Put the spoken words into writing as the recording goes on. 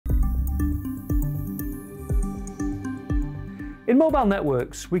In mobile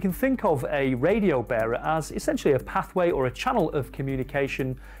networks, we can think of a radio bearer as essentially a pathway or a channel of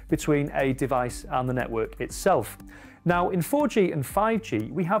communication between a device and the network itself. Now, in 4G and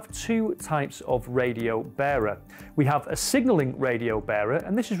 5G, we have two types of radio bearer. We have a signaling radio bearer,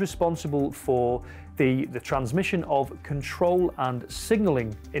 and this is responsible for the transmission of control and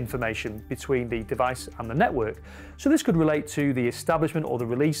signaling information between the device and the network. So this could relate to the establishment or the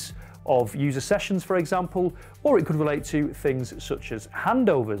release of user sessions, for example, or it could relate to things such as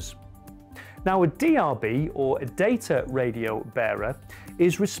handovers. Now, a DRB, or a data radio bearer,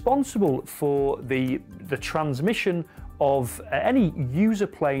 is responsible for the transmission of any user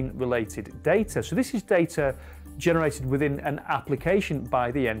plane related data. So this is data generated within an application by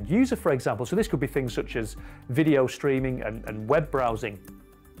the end user, for example. So this could be things such as video streaming and web browsing.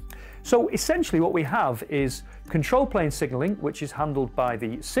 So essentially what we have is control plane signaling, which is handled by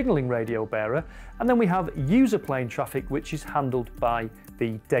the signaling radio bearer, and then we have user plane traffic, which is handled by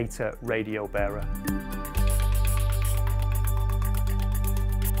the data radio bearer.